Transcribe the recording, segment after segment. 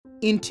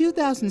In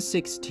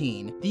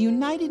 2016, the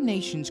United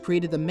Nations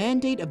created the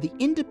mandate of the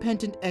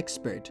Independent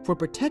Expert for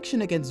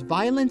Protection Against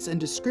Violence and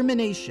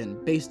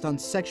Discrimination based on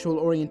Sexual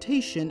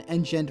Orientation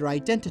and Gender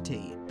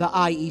Identity, the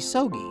IE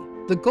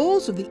SOGI. The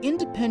goals of the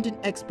Independent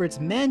Expert's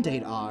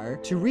mandate are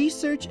to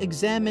research,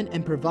 examine,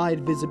 and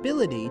provide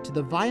visibility to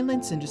the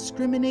violence and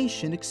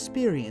discrimination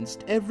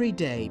experienced every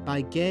day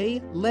by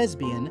gay,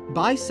 lesbian,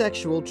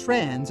 bisexual,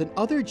 trans, and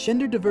other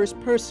gender-diverse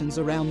persons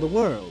around the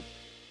world.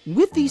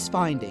 With these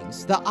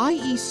findings, the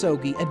IE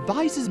SOGI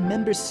advises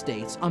member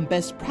states on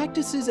best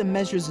practices and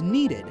measures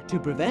needed to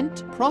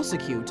prevent,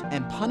 prosecute,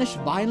 and punish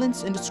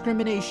violence and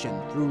discrimination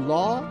through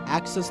law,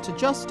 access to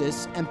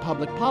justice, and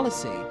public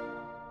policy.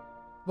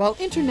 While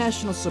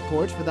international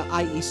support for the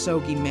IE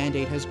SOGI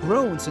mandate has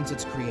grown since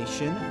its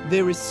creation,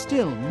 there is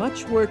still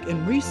much work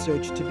and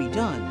research to be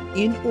done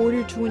in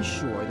order to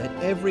ensure that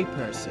every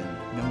person,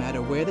 no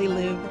matter where they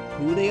live,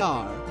 who they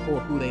are, or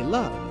who they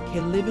love,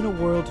 can live in a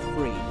world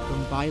free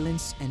from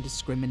violence and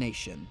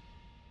discrimination.